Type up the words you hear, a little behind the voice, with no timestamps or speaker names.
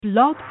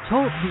Blog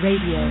Talk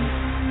Radio.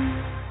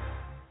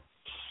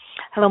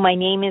 Hello, my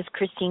name is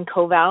Christine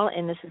Koval,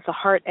 and this is the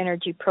Heart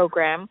Energy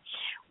Program,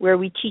 where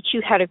we teach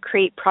you how to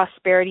create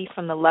prosperity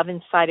from the love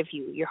inside of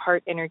you, your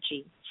heart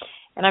energy.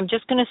 And I'm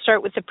just going to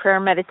start with a prayer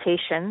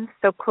meditation.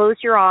 So close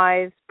your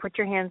eyes, put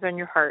your hands on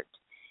your heart,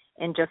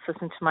 and just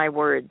listen to my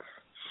words.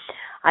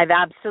 I've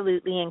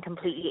absolutely and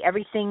completely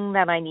everything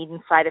that I need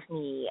inside of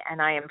me, and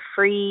I am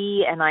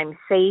free, and I'm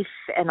safe,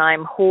 and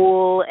I'm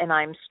whole, and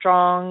I'm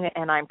strong,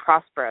 and I'm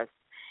prosperous.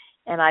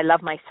 And I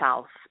love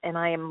myself, and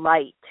I am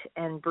light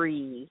and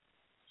breathe.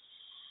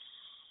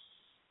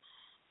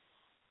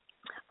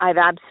 I've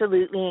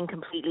absolutely and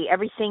completely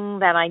everything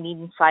that I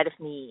need inside of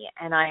me,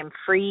 and I am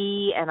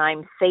free, and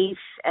I'm safe,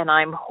 and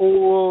I'm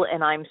whole,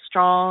 and I'm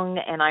strong,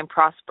 and I'm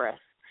prosperous.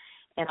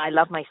 And I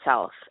love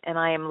myself, and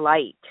I am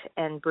light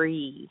and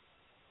breathe.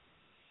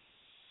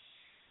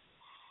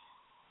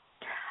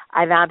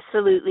 I've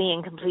absolutely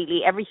and completely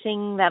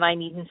everything that I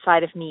need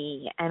inside of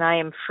me, and I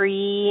am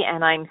free,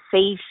 and I'm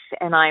safe,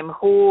 and I'm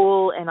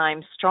whole, and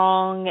I'm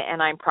strong,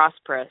 and I'm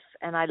prosperous,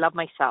 and I love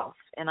myself,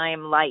 and I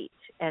am light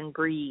and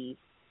breathe.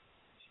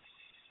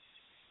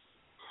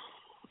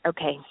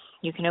 Okay,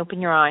 you can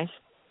open your eyes.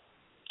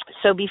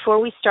 So before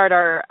we start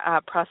our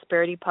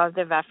prosperity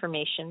positive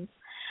affirmations,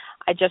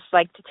 I'd just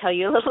like to tell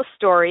you a little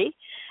story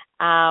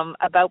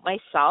about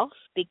myself,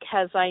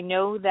 because I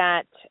know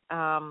that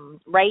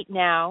right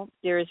now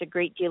there is a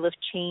great deal of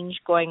change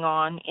going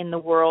on in the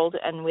world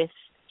and with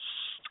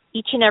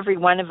each and every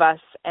one of us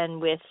and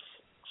with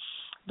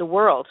the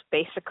world,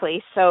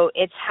 basically. So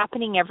it's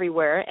happening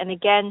everywhere. And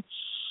again,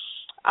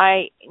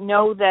 I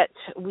know that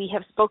we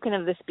have spoken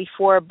of this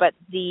before, but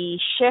the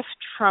shift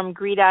from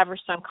greed,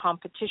 avarice, and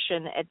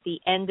competition at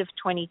the end of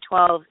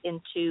 2012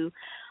 into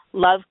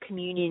love,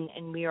 communion,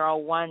 and we are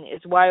all one is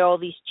why all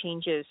these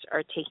changes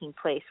are taking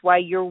place, why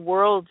your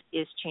world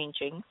is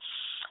changing,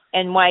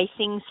 and why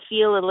things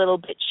feel a little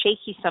bit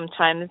shaky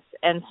sometimes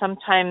and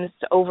sometimes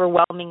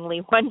overwhelmingly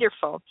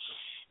wonderful,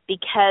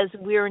 because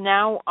we're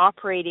now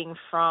operating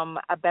from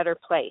a better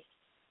place.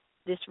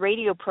 This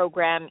radio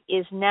program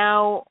is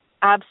now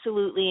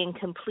absolutely and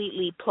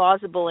completely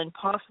plausible and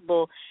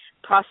possible.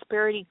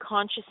 Prosperity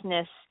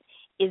consciousness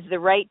is the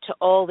right to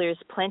all. There's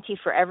plenty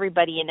for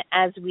everybody. And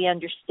as we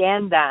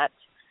understand that,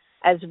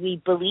 as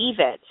we believe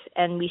it,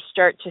 and we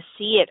start to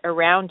see it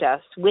around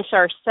us with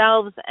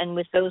ourselves and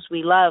with those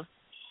we love,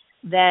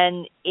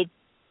 then it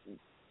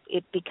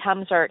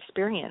becomes our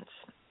experience.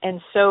 And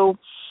so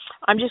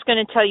I'm just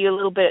going to tell you a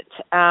little bit.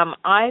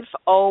 I've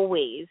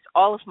always,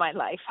 all of my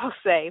life, I'll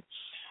say,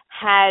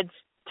 had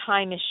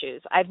time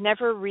issues. I've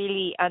never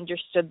really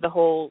understood the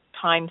whole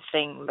time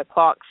thing, the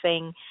clock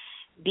thing,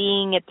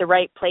 being at the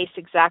right place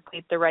exactly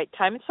at the right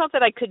time. It's not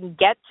that I couldn't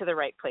get to the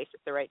right place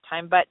at the right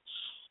time, but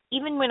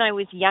even when I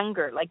was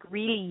younger, like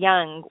really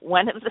young,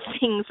 one of the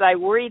things I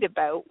worried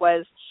about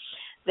was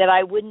that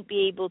I wouldn't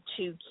be able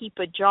to keep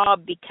a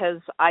job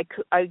because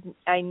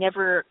I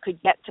never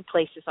could get to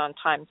places on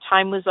time.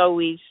 Time was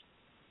always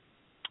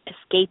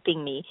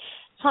escaping me.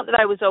 It's not that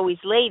I was always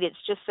late, it's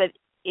just that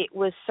it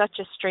was such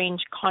a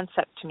strange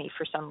concept to me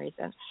for some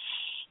reason.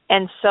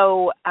 And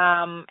so,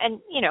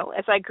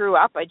 as I grew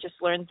up, I just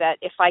learned that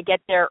if I get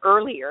there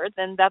earlier,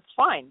 then that's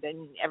fine.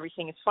 Then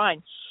everything is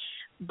fine.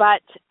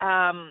 But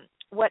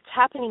what's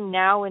happening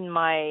now in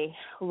my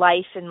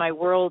life, in my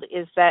world,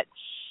 is that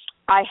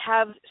I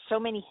have so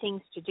many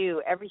things to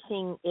do.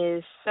 Everything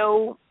is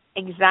so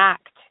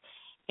exact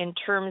in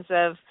terms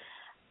of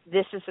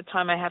this is the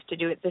time I have to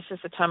do it, this is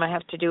the time I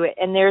have to do it.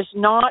 And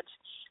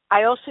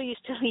I also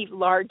used to leave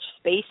large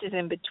spaces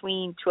in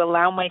between to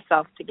allow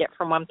myself to get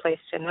from one place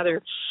to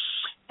another.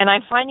 And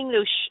I'm finding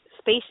those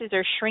spaces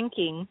are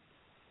shrinking.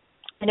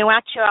 And in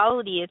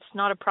actuality, it's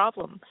not a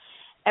problem.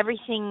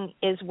 Everything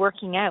is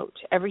working out.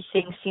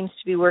 Everything seems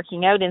to be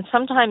working out. And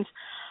sometimes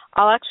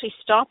I'll actually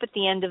stop at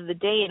the end of the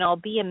day and I'll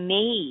be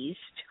amazed,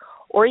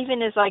 or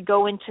even as I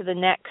go into the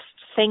next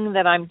thing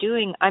that I'm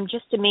doing, I'm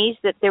just amazed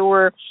that there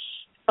were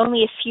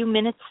only a few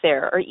minutes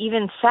there or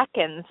even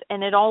seconds,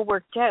 and it all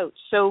worked out.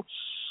 So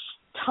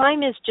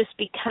time is just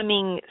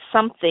becoming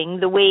something,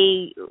 the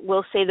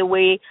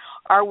way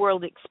our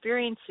world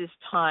experiences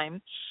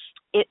time.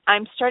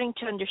 I'm starting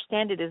to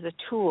understand it as a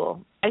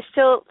tool. I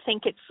still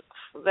think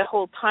the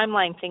whole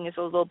timeline thing is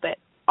a little bit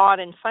odd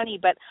and funny,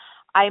 but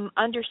I'm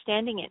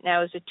understanding it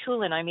now as a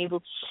tool, and I'm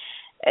able.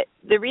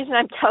 The reason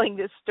I'm telling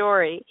this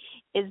story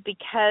is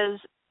because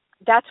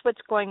that's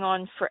what's going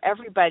on for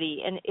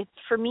everybody, and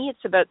for me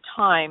it's about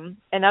time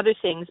and other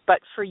things, but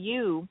for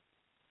you,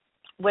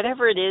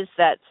 whatever it is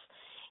that's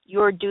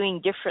you're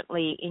doing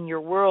differently in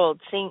your world,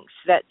 thinks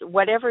that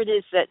whatever it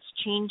is that's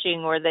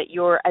changing or that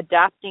you're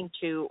adapting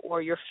to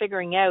or you're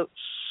figuring out,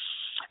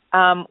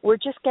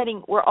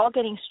 we're all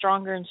getting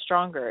stronger and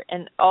stronger.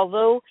 And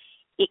although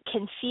it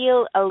can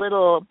feel a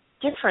little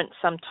different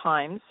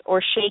sometimes,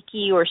 or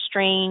shaky or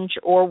strange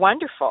or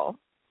wonderful,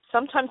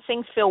 sometimes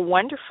things feel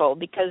wonderful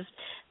because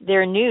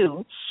they're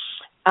new.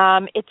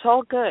 It's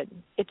all good.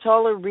 It's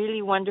all a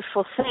really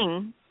wonderful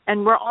thing.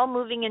 And we're all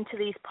moving into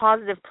these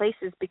positive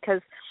places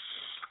because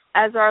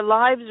as our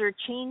lives are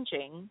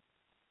changing,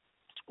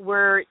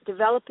 we're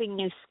developing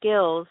new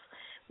skills,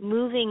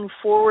 moving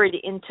forward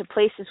into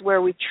places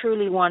where we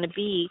truly want to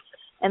be,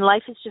 and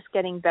life is just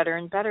getting better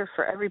and better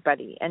for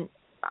everybody. And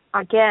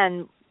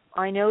again,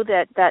 I know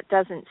that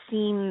doesn't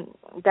seem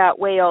that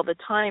way all the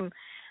time,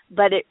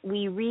 but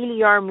we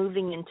really are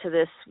moving into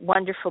this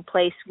wonderful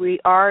place.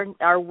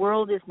 Our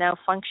world is now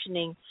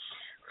functioning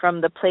from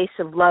the place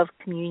of love,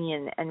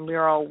 communion, and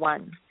we're all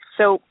one.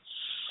 So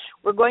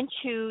we're going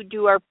to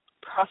do our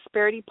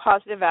prosperity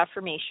positive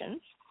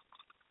affirmations.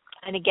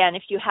 And again,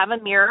 if you have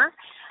a mirror,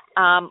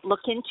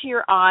 look into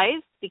your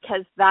eyes,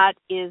 because that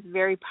is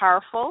very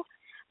powerful.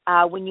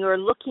 When you're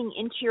looking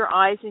into your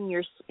eyes and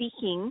you're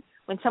speaking,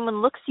 when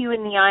someone looks you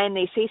in the eye and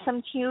they say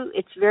something to you,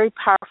 it's very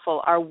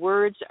powerful. Our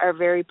words are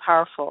very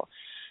powerful.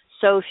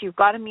 So if you've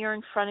got a mirror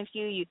in front of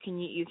you, you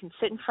can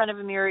sit in front of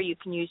a mirror. You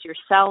can use your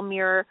cell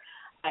mirror,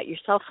 your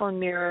cell phone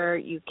mirror.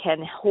 You can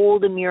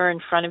hold a mirror in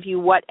front of you,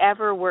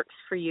 whatever works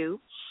for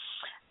you.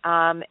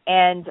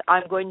 And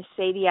I'm going to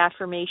say the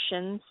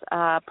affirmations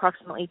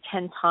approximately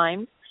 10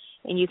 times.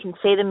 And you can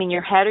say them in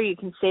your head or you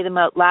can say them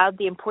out loud.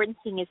 The important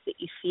thing is that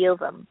you feel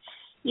them.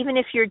 Even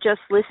if you're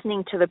just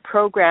listening to the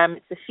program,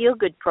 it's a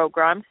feel-good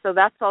program, so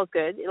that's all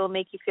good. It'll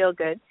make you feel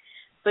good.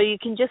 So you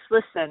can just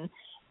listen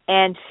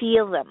and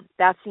feel them.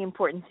 That's the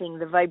important thing.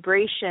 The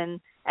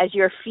vibration, as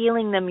you're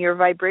feeling them, your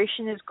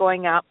vibration is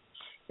going up.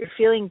 You're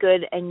feeling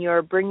good, and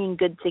you're bringing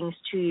good things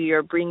to you.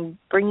 You're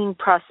bringing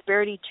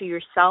prosperity to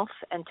yourself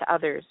and to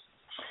others,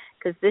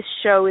 because this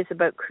show is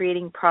about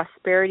creating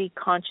prosperity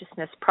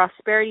consciousness,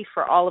 prosperity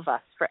for all of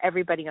us, for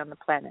everybody on the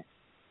planet.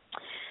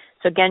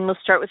 So again, we'll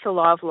start with the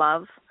law of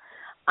love.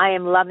 I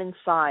am love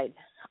inside.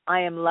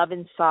 I am love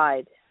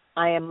inside.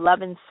 I am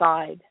love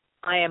inside.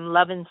 I am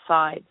love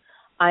inside.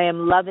 I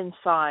am love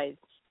inside.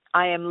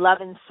 I am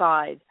love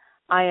inside.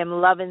 I am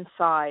love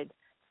inside.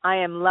 I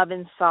am love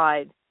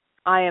inside.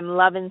 I am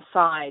love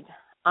inside.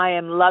 I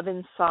am love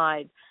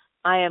inside.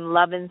 I am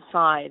love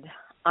inside.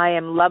 I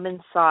am love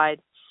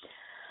inside.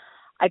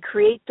 I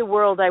create the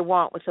world I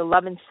want with the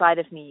love inside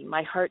of me,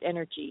 my heart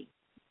energy.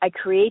 I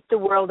create the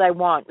world I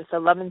want with the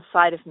love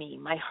inside of me,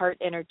 my heart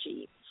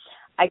energy.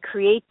 I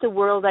create the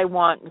world I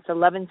want with the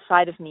love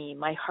inside of me,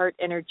 my heart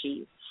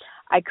energy.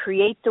 I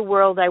create the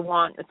world I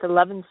want with the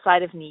love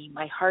inside of me,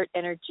 my heart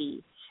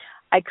energy.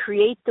 I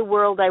create the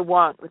world I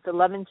want with the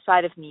love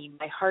inside of me,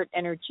 my heart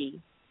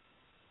energy.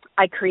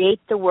 I create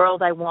the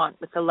world I want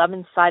with the love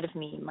inside of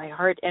me, my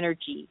heart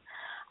energy.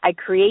 I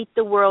create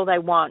the world I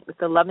want with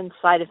the love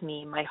inside of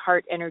me, my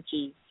heart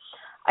energy.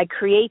 I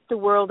create the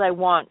world I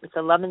want with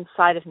the love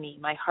inside of me,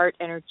 my heart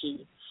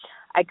energy.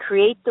 I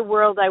create the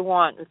world I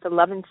want with the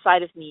love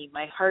inside of me,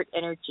 my heart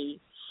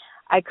energy.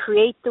 I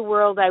create the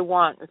world I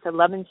want with the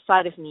love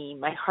inside of me,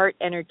 my heart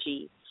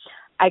energy.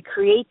 I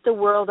create the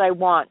world I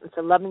want with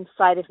the love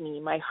inside of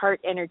me, my heart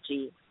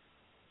energy.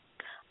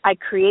 I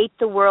create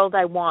the world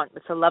I want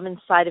with the love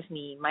inside of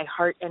me, my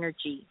heart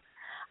energy.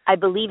 I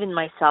believe in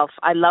myself.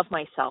 I love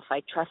myself.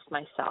 I trust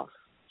myself.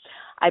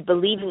 I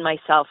believe in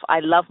myself. I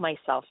love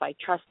myself. I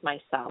trust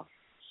myself.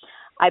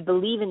 I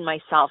believe in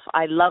myself.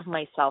 I love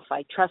myself.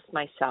 I trust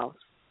myself.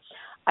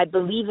 I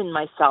believe in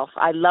myself.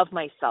 I love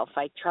myself.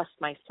 I trust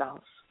myself.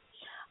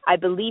 I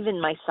believe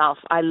in myself.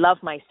 I love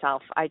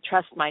myself. I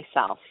trust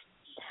myself.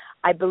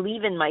 I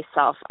believe in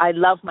myself. I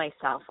love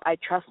myself. I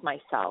trust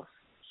myself.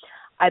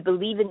 I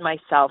believe in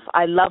myself.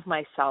 I love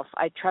myself.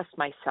 I trust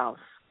myself.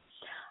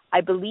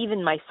 I believe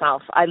in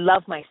myself. I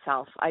love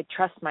myself. I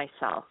trust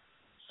myself.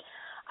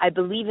 I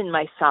believe in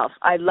myself.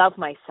 I love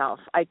myself.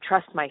 I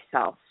trust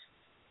myself.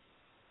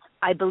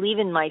 I believe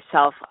in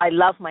myself. I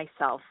love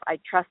myself. I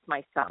trust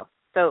myself.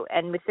 So,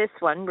 and with this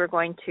one, we're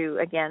going to,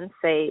 again,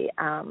 say,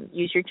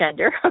 use your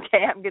gender.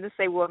 Okay, I'm going to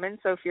say woman.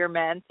 So if you're a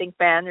man, think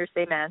man or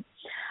say man.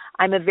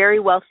 I'm a very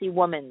wealthy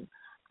woman.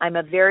 I'm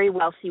a very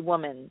wealthy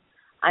woman.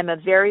 I'm a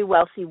very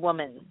wealthy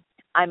woman.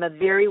 I'm a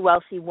very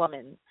wealthy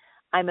woman.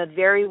 I'm a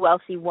very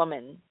wealthy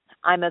woman.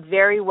 I'm a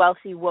very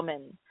wealthy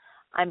woman.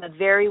 I'm a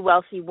very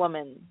wealthy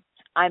woman.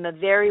 I'm a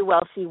very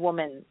wealthy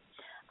woman.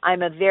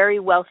 I'm a very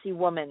wealthy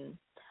woman.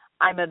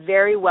 I'm a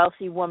very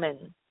wealthy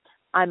woman.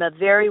 I'm a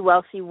very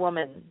wealthy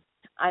woman.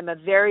 I'm a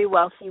very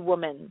wealthy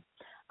woman.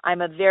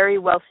 I'm a very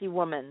wealthy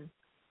woman.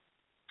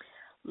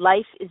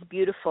 Life is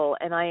beautiful,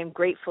 and I am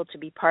grateful to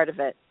be part of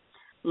it.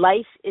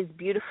 Life is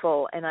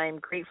beautiful, and I am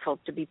grateful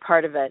to be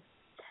part of it.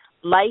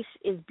 Life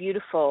is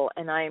beautiful,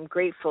 and I am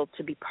grateful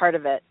to be part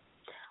of it.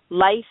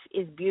 Life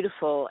is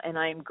beautiful, and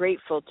I am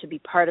grateful to be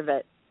part of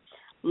it.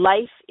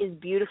 Life is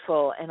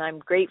beautiful, and I'm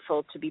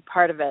grateful to be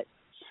part of it.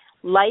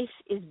 Life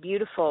is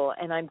beautiful,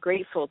 and I'm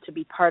grateful to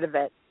be part of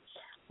it.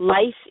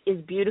 Life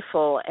is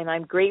beautiful, and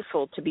I'm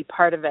grateful to be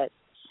part of it.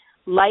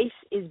 Life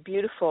is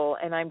beautiful,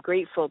 and I'm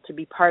grateful to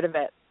be part of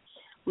it.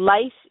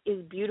 Life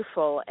is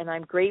beautiful, and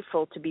I'm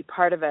grateful to be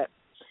part of it.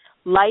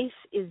 Life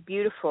is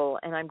beautiful,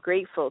 and I'm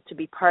grateful to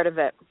be part of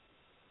it.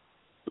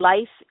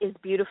 Life is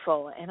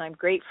beautiful, and I'm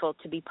grateful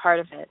to be part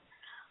of it.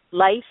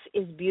 Life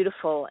is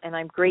beautiful, and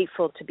I'm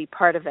grateful to be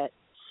part of it.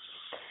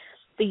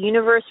 The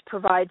universe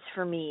provides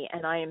for me,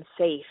 and I am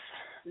safe.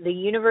 The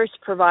universe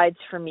provides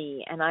for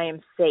me, and I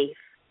am safe.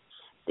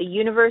 The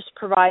universe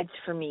provides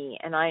for me,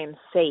 and I am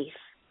safe.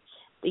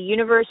 The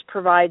universe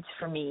provides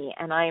for me,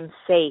 and I am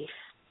safe.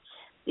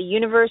 The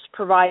universe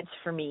provides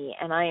for me,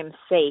 and I am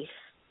safe.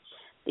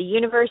 The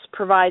universe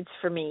provides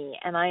for me,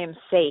 and I am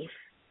safe.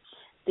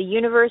 The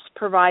universe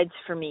provides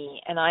for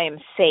me, and I am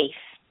safe.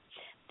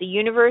 The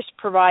universe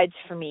provides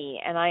for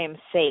me, and I am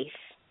safe.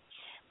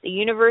 The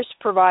universe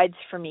provides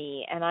for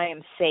me, and I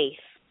am safe.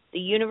 The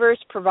universe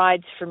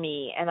provides for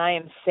me, and I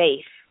am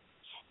safe.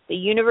 The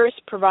universe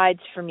provides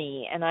for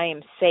me, and I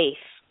am safe.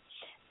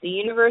 The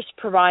universe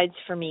provides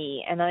for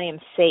me, and I am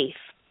safe.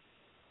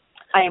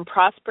 I am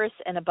prosperous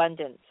and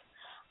abundant.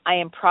 I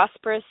am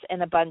prosperous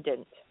and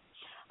abundant.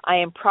 I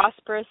am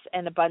prosperous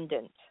and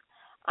abundant.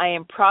 I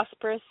am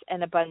prosperous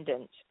and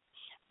abundant.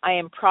 I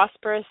am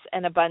prosperous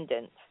and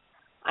abundant.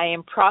 I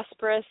am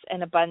prosperous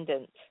and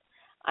abundant.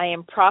 I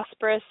am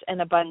prosperous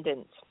and abundant.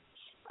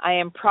 I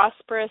am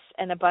prosperous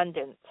and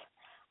abundant.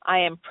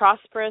 I am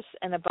prosperous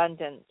and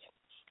abundant.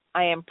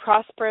 I am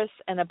prosperous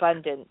and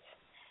abundant.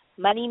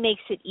 Money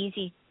makes it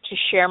easy to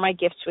share my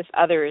gifts with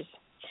others.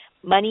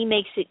 Money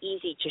makes it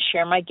easy to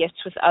share my gifts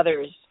with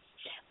others.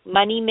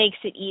 Money makes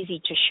it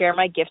easy to share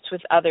my gifts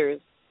with others.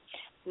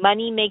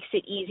 Money makes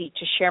it easy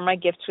to share my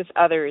gifts with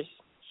others.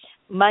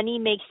 Money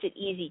makes it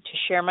easy to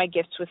share my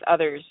gifts with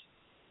others.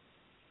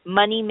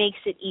 Money makes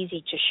it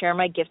easy to share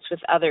my gifts with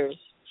others.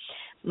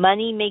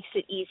 Money makes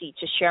it easy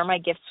to share my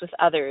gifts with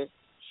others.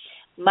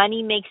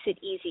 Money makes it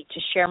easy to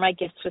share my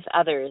gifts with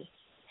others.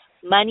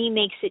 Money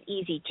makes it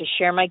easy to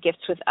share my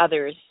gifts with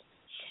others.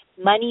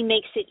 Money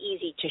makes it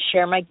easy to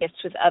share my gifts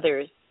with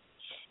others.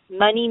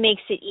 Money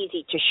makes it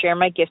easy to share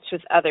my gifts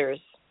with others.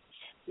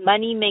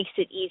 Money makes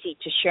it easy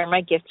to share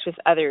my gifts with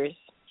others.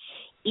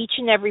 Each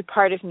and every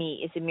part of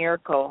me is a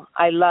miracle.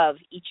 I love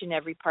each and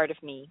every part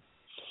of me.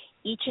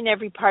 Each and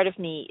every part of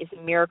me is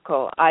a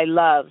miracle. I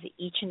love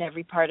each and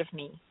every part of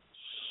me.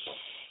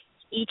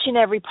 Each and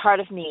every part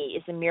of me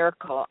is a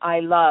miracle. I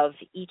love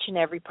each and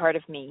every part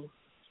of me.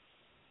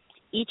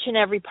 Each and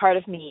every part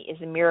of me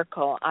is a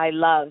miracle. I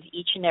love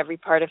each and every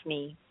part of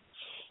me.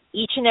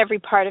 Each and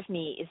every part of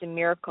me is a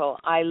miracle.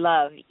 I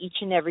love each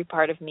and every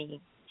part of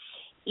me.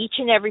 Each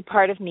and every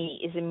part of me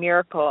is a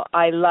miracle.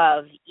 I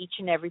love each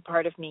and every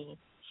part of me.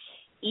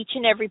 Each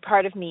and every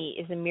part of me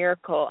is a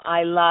miracle.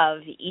 I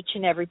love each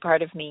and every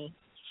part of me.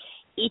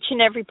 Each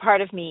and every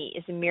part of me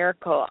is a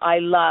miracle. I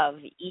love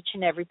each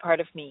and every part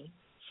of me.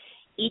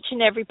 Each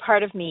and every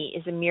part of me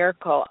is a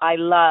miracle. I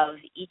love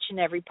each and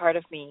every part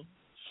of me.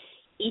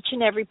 Each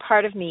and every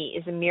part of me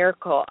is a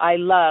miracle. I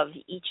love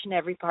each and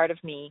every part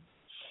of me.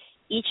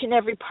 Each and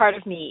every part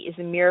of me is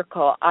a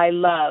miracle. I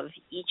love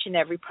each and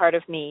every part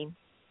of me.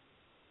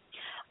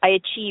 I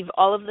achieve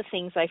all of the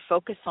things I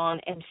focus on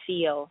and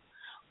feel.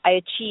 I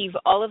achieve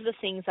all of the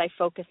things I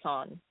focus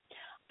on.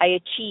 I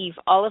achieve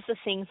all of the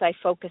things I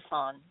focus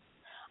on.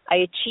 I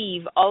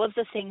achieve all of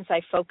the things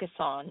I focus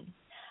on.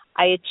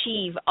 I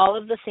achieve all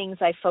of the things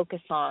I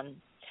focus on.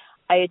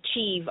 I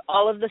achieve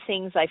all of the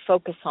things I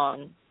focus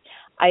on.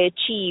 I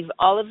achieve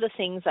all of the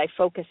things I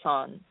focus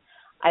on.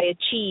 I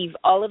achieve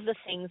all of the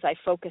things I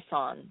focus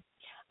on.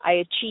 I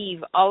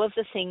achieve all of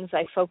the things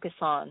I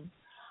focus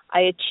on. I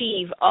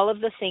achieve all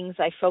of the things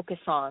I focus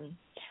on.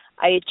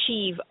 I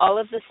achieve all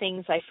of the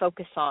things I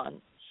focus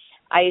on.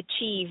 I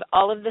achieve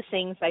all of the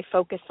things I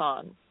focus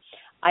on.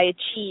 I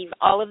achieve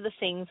all of the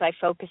things I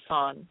focus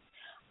on.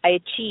 I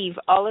achieve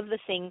all of the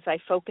things I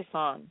focus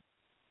on.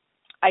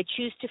 I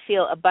choose to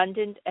feel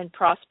abundant and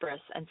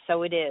prosperous, and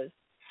so it is.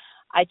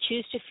 I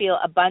choose to feel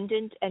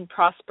abundant and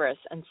prosperous,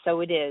 and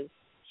so it is.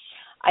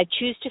 I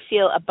choose to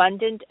feel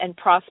abundant and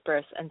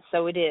prosperous, and so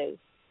it is.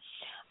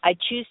 I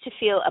choose to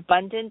feel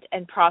abundant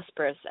and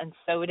prosperous, and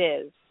so it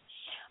is.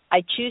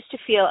 I choose to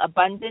feel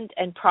abundant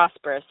and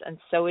prosperous, and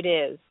so it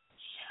is.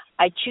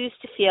 I choose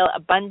to feel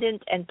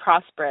abundant and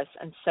prosperous,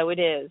 and so it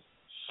is.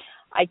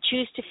 I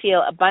choose to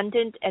feel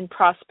abundant and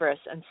prosperous,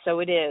 and so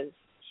it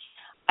is.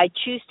 I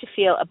choose to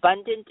feel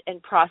abundant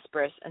and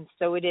prosperous, and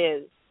so it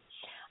is.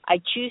 I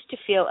choose to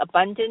feel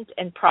abundant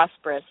and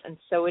prosperous, and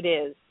so it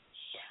is.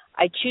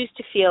 I choose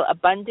to feel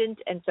abundant,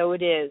 and so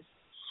it is.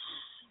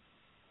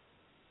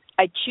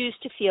 I choose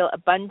to feel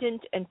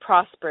abundant and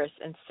prosperous,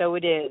 and so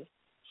it is.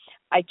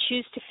 I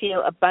choose to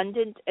feel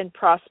abundant and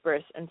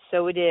prosperous, and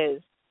so it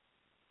is.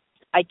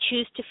 I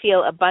choose to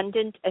feel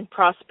abundant and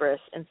prosperous,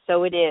 and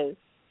so it is.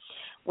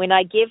 When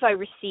I give, I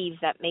receive.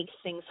 That makes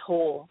things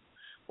whole.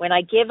 When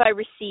I give, I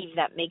receive.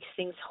 That makes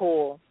things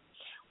whole.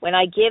 When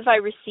I give, I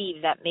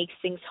receive. That makes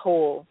things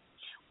whole.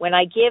 When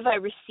I give, I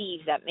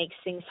receive. That makes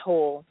things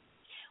whole.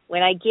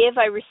 When I give,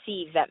 I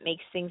receive. That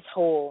makes things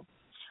whole.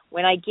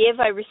 When I give,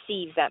 I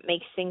receive. That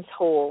makes things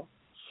whole.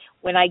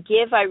 When I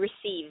give, I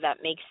receive.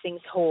 That makes things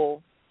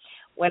whole.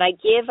 When I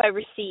give, I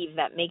receive.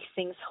 That makes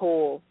things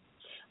whole.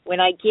 When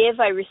I give,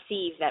 I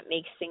receive. That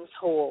makes things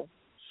whole.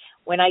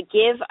 When I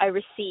give, I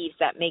receive.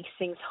 That makes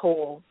things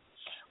whole.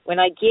 When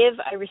I give,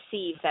 I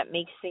receive. That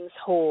makes things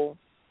whole.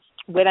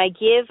 When I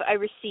give, I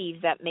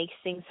receive. That makes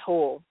things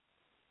whole.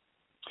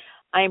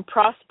 I am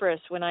prosperous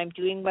when I'm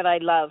doing what I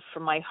love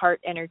from my heart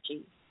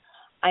energy.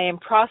 I am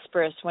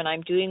prosperous when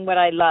I'm doing what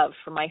I love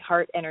from my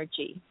heart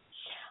energy.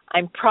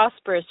 I'm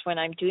prosperous when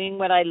I'm doing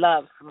what I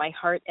love from my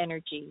heart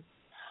energy.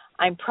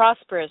 I'm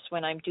prosperous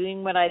when I'm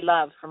doing what I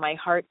love from my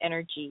heart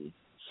energy.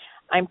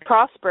 I'm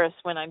prosperous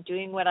when I'm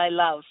doing what I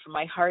love from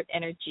my heart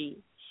energy.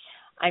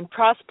 I'm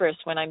prosperous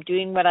when I'm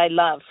doing what I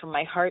love from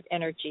my heart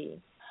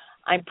energy.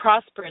 I'm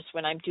prosperous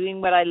when I'm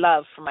doing what I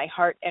love from my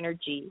heart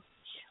energy.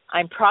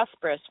 I'm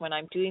prosperous when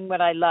I'm doing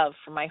what I love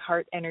from my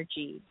heart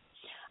energy.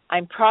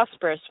 I'm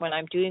prosperous when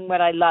I'm doing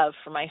what I love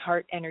from my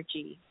heart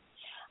energy.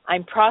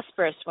 I'm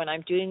prosperous when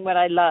I'm doing what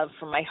I love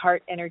from my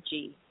heart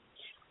energy.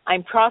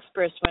 I'm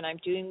prosperous when I'm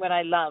doing what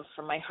I love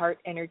from my heart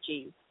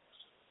energy.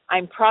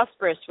 I'm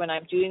prosperous when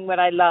I'm doing what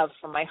I love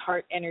from my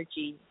heart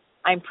energy.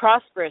 I'm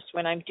prosperous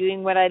when I'm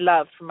doing what I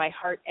love from my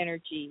heart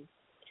energy.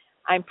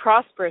 I'm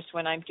prosperous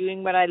when I'm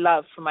doing what I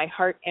love from my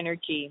heart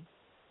energy.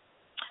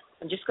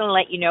 I'm just going to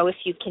let you know if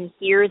you can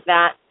hear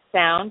that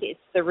sound. It's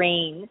the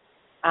rain.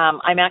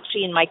 I'm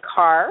actually in my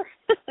car,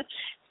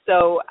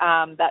 so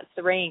that's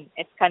the rain.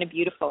 It's kind of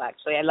beautiful,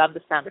 actually. I love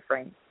the sound of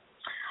rain.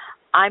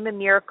 I'm a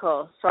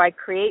miracle, so I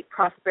create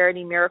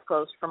prosperity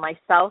miracles for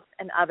myself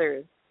and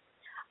others.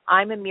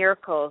 I'm a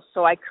miracle,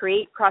 so I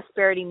create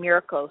prosperity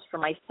miracles for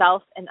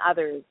myself and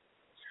others.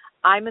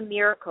 I'm a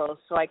miracle,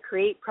 so I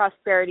create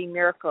prosperity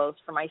miracles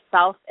for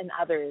myself and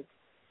others.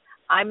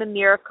 I'm a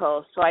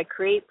miracle, so I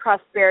create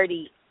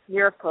prosperity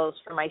miracles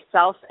for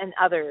myself and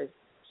others.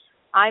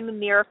 I'm a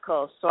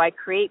miracle, so I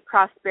create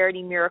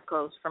prosperity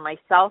miracles for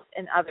myself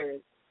and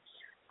others.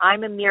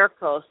 I'm a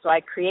miracle, so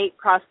I create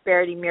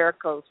prosperity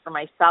miracles for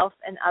myself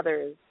and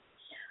others.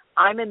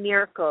 I'm a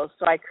miracle,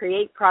 so I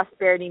create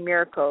prosperity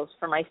miracles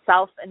for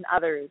myself and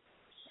others.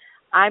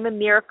 I'm a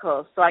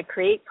miracle, so I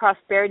create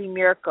prosperity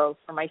miracles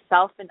for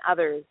myself and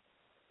others.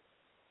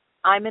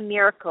 I'm a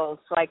miracle,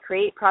 so I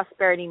create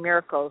prosperity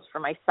miracles for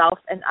myself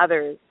and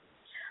others.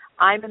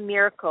 I'm a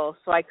miracle,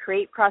 so I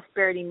create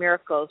prosperity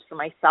miracles for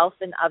myself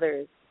and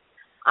others.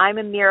 I'm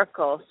a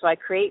miracle, so I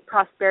create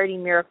prosperity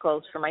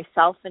miracles for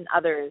myself and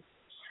others.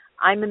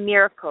 I'm a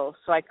miracle,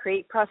 so I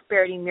create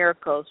prosperity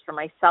miracles for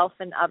myself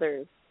and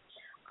others.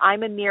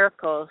 I'm a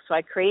miracle, so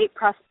I create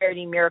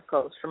prosperity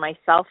miracles for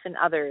myself and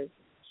others.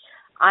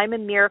 I'm a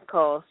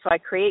miracle, so I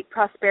create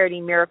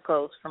prosperity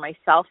miracles for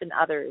myself and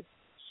others.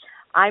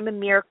 I'm a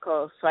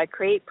miracle, so I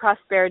create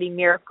prosperity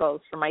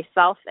miracles for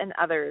myself and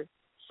others.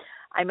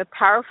 I'm a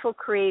powerful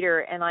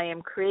creator, and I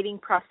am creating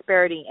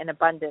prosperity and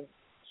abundance.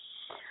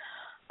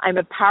 I'm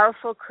a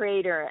powerful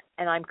creator,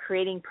 and I'm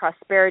creating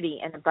prosperity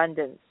and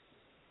abundance.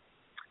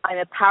 I'm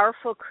a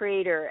powerful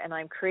creator, and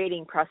I'm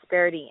creating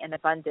prosperity and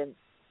abundance.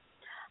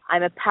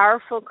 I'm a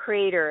powerful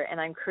creator,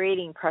 and I'm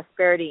creating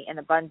prosperity and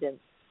abundance.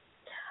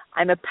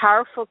 I'm a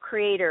powerful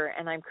creator,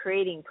 and I'm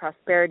creating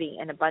prosperity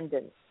and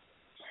abundance.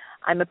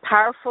 I'm a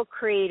powerful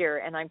creator,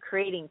 and I'm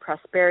creating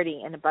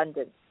prosperity and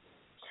abundance.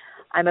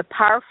 I'm a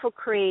powerful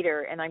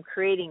creator, and I'm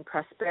creating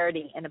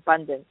prosperity and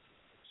abundance.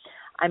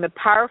 I'm a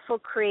powerful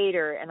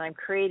creator, and I'm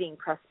creating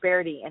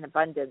prosperity and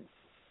abundance.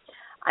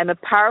 I'm a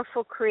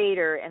powerful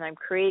creator, and I'm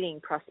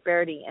creating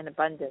prosperity and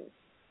abundance.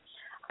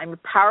 I'm a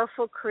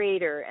powerful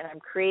creator, and I'm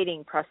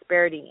creating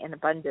prosperity and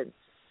abundance.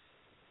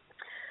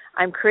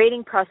 I'm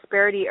creating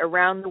prosperity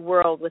around the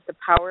world with the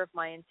power of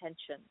my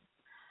intention.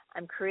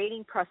 I'm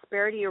creating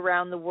prosperity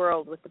around the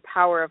world with the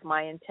power of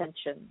my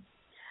intention.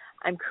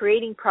 I'm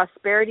creating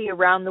prosperity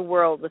around the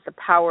world with the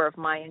power of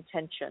my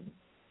intention.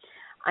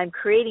 I'm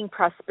creating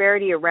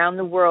prosperity around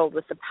the world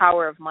with the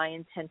power of my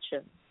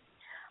intention.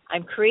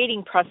 I'm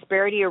creating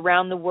prosperity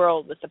around the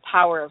world with the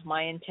power of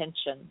my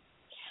intention.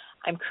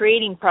 I'm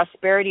creating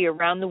prosperity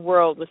around the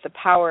world with the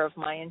power of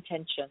my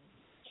intention.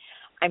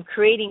 I'm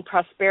creating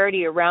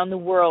prosperity around the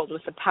world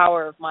with the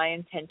power of my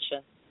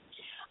intention.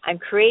 I'm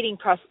creating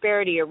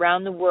prosperity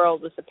around the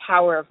world with the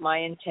power of my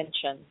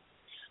intention.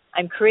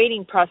 I'm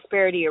creating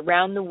prosperity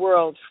around the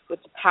world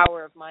with the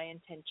power of my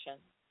intention.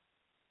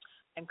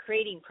 I'm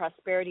creating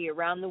prosperity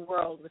around the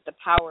world with the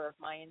power of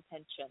my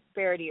intention.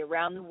 Prosperity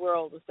around the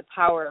world with the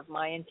power of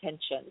my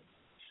intention.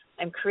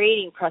 I'm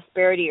creating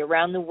prosperity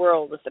around the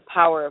world with the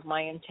power of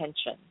my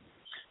intention.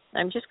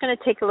 I'm just going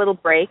to take a little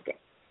break,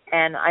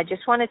 and I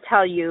just want to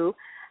tell you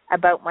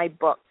about my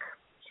book.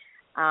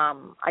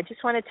 I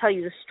just want to tell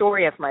you the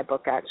story of my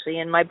book, actually,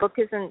 and my book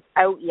isn't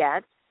out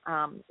yet.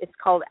 It's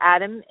called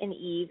Adam and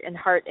Eve and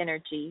Heart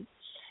Energy.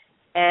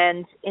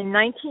 And in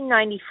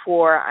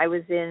 1994, I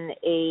was in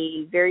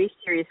a very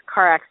serious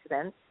car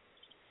accident,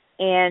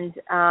 and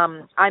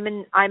I'm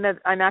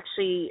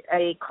actually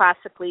a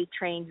classically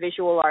trained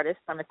visual artist.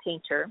 I'm a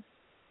painter,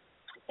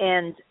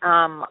 and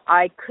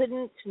I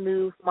couldn't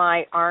move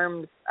my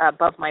arms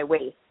above my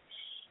waist.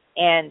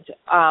 And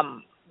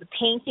the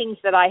paintings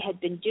that I had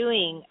been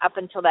doing up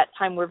until that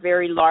time were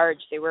very large.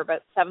 They were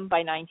about 7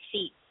 by 9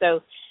 feet, so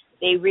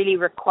they really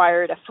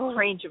required a full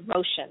range of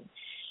motion.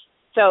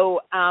 So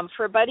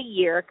for about a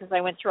year, because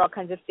I went through all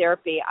kinds of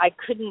therapy, I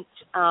couldn't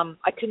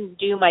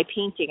do my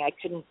painting. I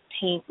couldn't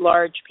paint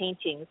large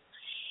paintings.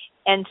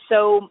 And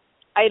so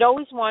I'd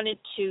always wanted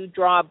to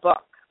draw a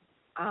book.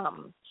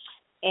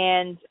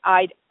 And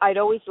I'd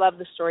always loved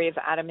the story of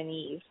Adam and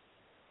Eve,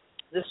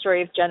 the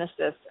story of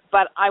Genesis.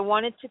 But I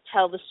wanted to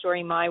tell the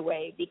story my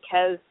way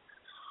because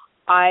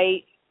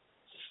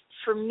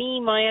for me,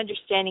 my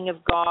understanding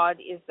of God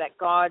is that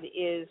God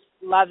is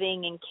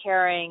loving and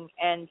caring,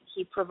 and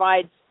He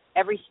provides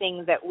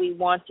everything that we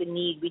want and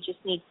need. We just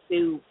need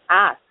to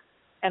ask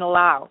and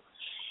allow.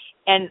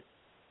 And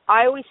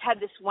I always had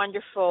this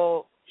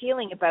wonderful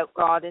feeling about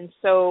God, and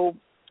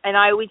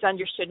I always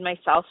understood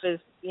myself as,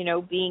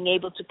 being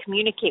able to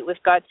communicate with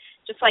God,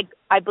 just like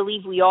I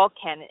believe we all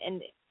can.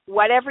 And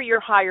whatever your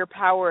higher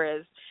power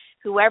is,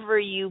 whoever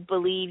you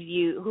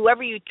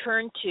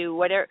turn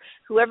to,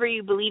 whoever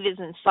you believe is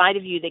inside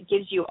of you that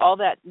gives you all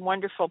that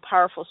wonderful,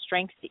 powerful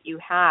strength that you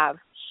have,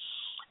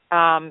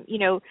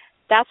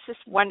 that's this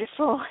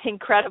wonderful,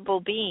 incredible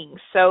being.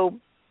 So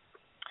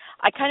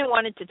I kind of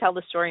wanted to tell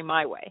the story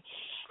my way.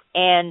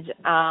 And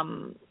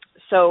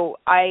so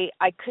I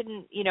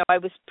couldn't, I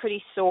was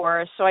pretty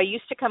sore. So I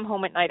used to come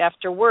home at night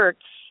after work,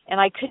 and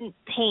I couldn't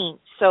paint.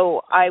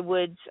 So I'd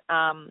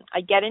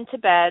get into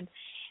bed,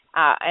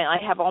 and I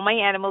have all my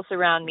animals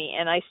around me,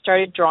 and I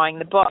started drawing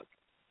the book.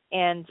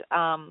 And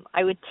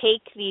I would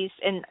take these,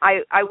 and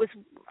I was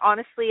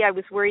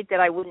worried that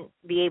I wouldn't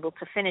be able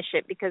to finish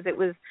it because it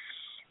was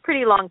a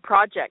pretty long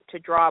project to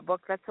draw a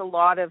book. That's a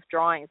lot of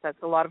drawings.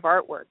 That's a lot of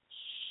artwork.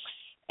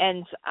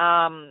 And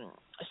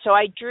so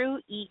I drew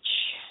each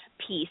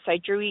piece. I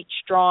drew each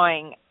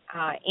drawing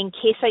in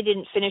case I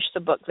didn't finish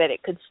the book, that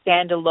it could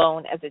stand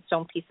alone as its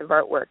own piece of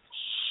artwork.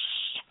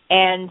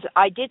 And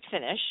I did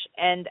finish,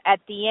 and at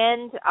the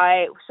end,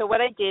 so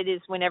what I did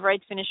is whenever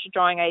I'd finish a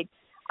drawing,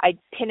 I'd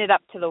pin it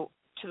up to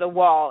the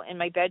wall in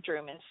my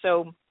bedroom. And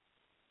so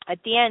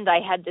at the end, I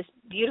had this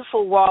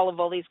beautiful wall of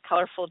all these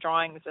colorful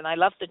drawings, and I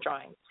loved the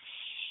drawings.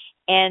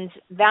 And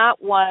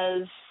that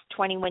was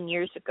 21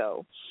 years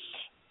ago.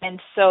 And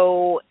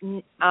so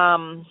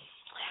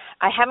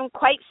I haven't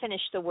quite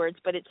finished the words,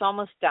 but it's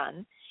almost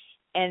done,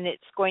 and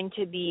it's going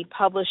to be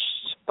published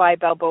by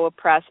Balboa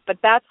Press. But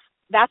that's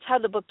how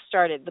the book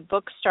started. The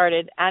book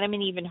started, Adam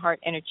and Eve in Heart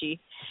Energy,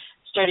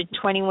 started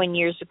 21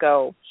 years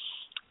ago.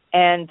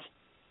 And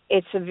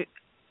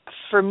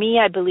for me,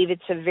 I believe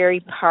it's a very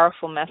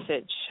powerful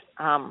message.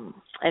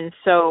 And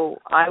so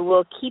I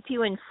will keep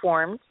you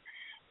informed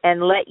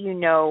and let you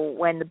know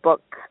when the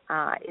book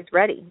is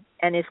ready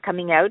and is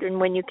coming out, and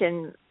when you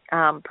can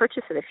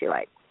purchase it if you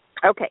like.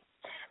 Okay,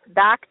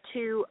 back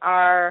to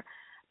our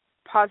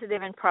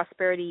positive and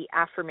prosperity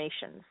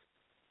affirmations.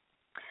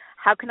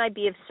 How can I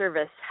be of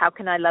service? How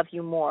can I love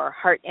you more?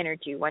 Heart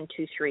energy, 1,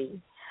 2,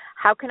 3.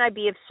 How can I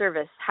be of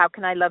service? How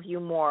can I love you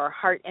more?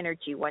 Heart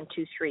energy, 1,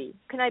 2, 3.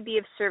 How can I be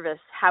of service?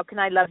 How can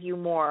I love you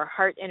more?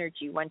 Heart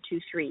energy, 1, 2,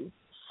 3.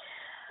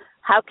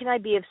 How can I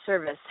be of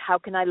service? How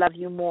can I love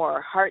you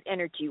more? Heart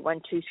energy,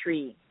 1, 2,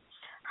 3.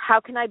 How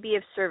can I be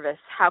of service?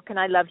 How can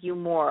I love you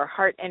more?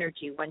 Heart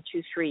energy, 1,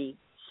 2, 3.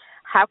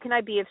 How can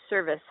I be of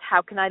service?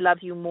 How can I love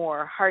you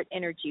more? Heart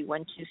energy,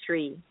 1, 2,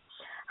 3. How can I be of service?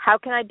 How can I love you more? Heart energy, 1, 2, 3. How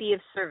can I be of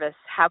service?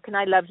 How can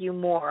I love you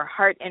more?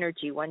 Heart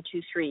energy, 1,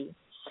 2, 3.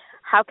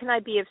 How can I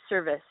be of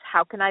service?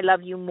 How can I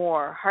love you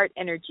more? Heart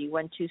energy,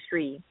 1, 2,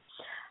 3.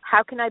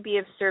 How can I be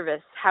of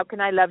service?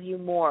 How can I love you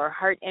more?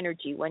 Heart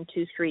energy, 1,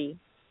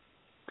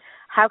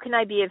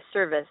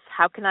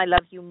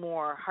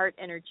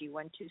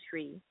 2,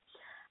 3.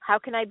 How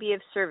can I be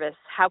of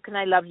service? How can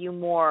I love you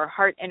more?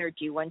 Heart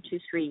energy, 1, 2,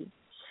 3.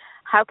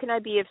 How can I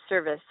be of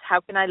service? How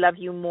can I love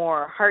you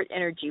more? Heart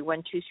energy,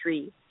 1, 2,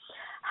 3.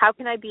 How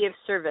can I be of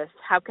service?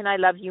 How can I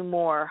love you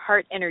more?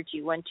 Heart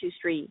energy, 1, 2,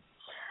 3.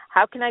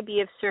 How can I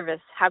be of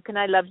service? How can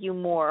I love you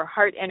more?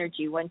 Heart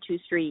energy, 1, 2,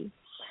 3.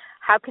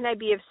 How can I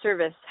be of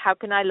service? How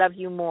can I love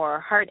you more?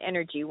 Heart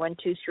energy, 1,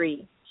 2,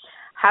 3.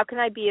 How can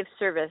I be of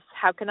service?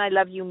 How can I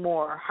love you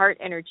more? Heart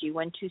energy,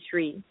 1, 2,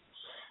 3.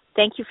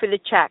 Thank you for the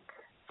check.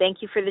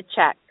 Thank you for the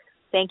check.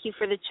 Thank you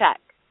for the check.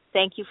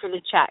 Thank you for the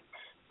check.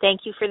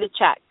 Thank you for the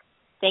check.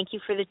 Thank you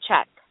for the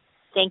check.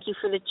 Thank you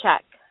for the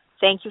check.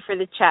 Thank you for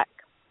the check.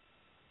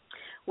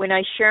 When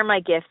I share my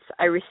gifts,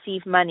 I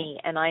receive money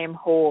and I am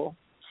whole.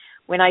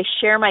 When I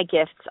share my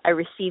gifts, I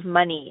receive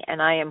money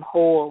and I am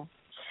whole.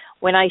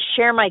 When I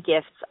share my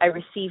gifts, I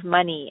receive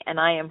money and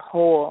I am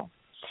whole.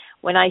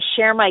 When I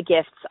share my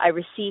gifts, I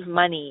receive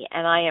money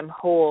and I am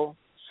whole.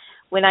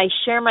 When I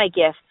share my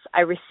gifts, I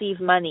receive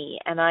money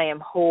and I am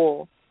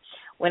whole.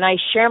 When I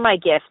share my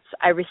gifts,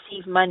 I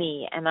receive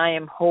money and I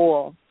am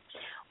whole.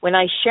 When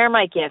I share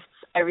my gifts,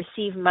 I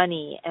receive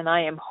money and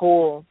I am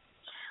whole.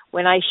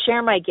 When I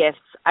share my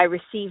gifts, I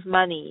receive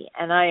money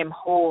and I am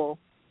whole.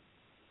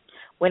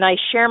 When I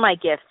share my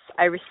gifts,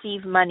 I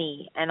receive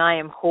money and I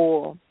am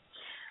whole.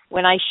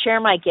 When I share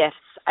my gifts,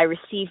 I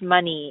receive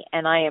money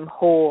and I am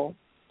whole.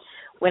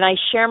 When I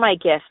share my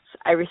gifts,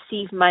 I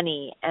receive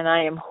money and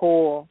I am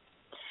whole.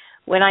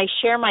 When I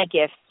share my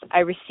gifts, I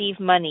receive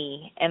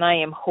money and I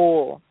am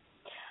whole.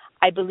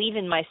 I believe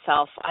in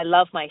myself. I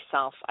love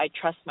myself. I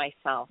trust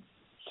myself.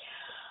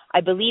 I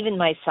believe in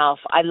myself.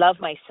 I love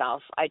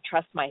myself. I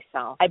trust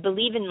myself. I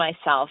believe in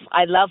myself.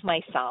 I love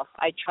myself.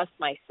 I trust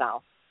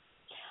myself.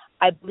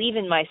 I believe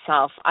in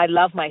myself. I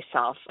love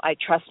myself. I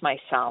trust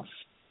myself.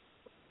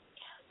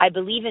 I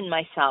believe in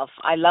myself.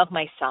 I love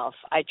myself.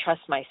 I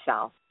trust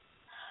myself.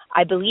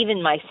 I believe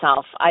in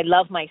myself. I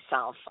love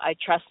myself. I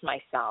trust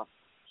myself.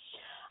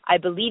 I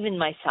believe in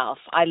myself.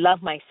 I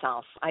love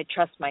myself. I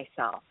trust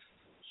myself.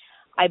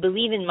 I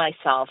believe in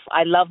myself.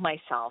 I love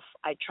myself.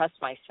 I trust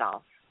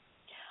myself.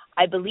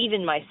 I believe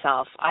in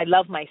myself. I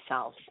love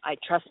myself. I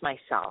trust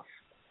myself.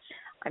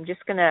 I'm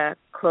just going to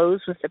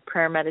close with the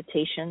prayer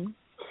meditation.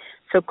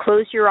 So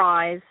close your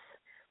eyes,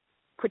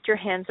 put your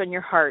hands on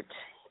your heart,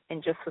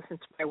 and just listen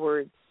to my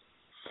words.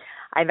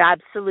 I've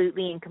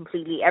absolutely and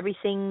completely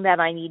everything that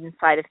I need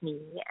inside of me,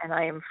 and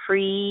I am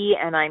free,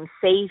 and I'm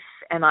safe,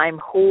 and I'm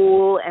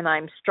whole, and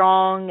I'm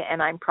strong,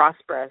 and I'm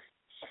prosperous,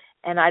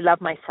 and I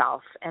love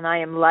myself, and I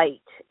am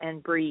light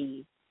and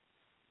breathe.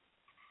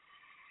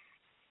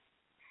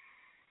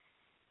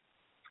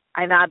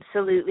 I've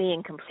absolutely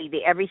and completely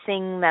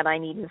everything that I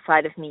need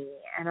inside of me,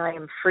 and I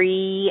am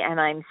free,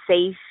 and I'm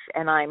safe,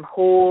 and I'm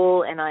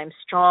whole, and I'm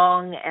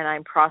strong, and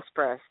I'm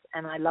prosperous,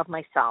 and I love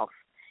myself,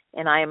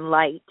 and I am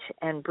light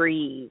and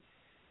breathe.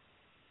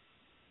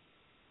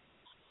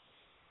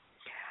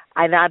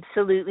 I've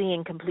absolutely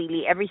and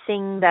completely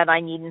everything that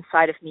I need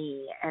inside of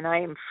me, and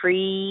I am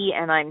free,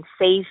 and I'm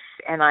safe,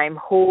 and I'm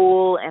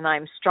whole, and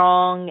I'm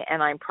strong,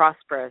 and I'm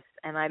prosperous,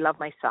 and I love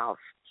myself,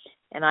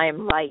 and I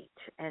am light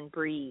and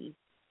breathe.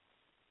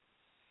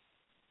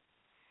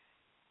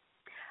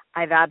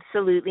 I've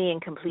absolutely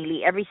and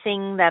completely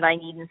everything that I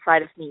need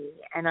inside of me,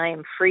 and I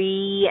am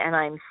free, and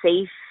I'm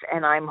safe,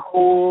 and I'm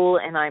whole,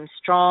 and I'm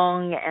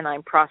strong, and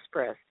I'm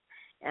prosperous,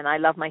 and I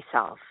love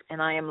myself,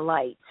 and I am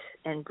light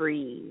and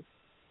breathe.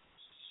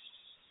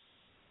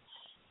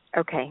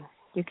 Okay,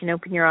 you can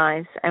open your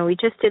eyes. And we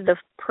just did the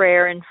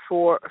prayer in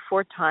four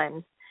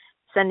times,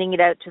 sending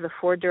it out to the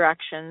 4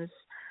 directions.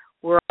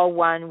 We're all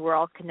one. We're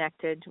all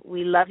connected.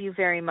 We love you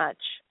very much.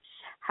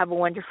 Have a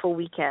wonderful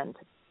weekend.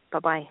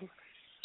 Bye-bye.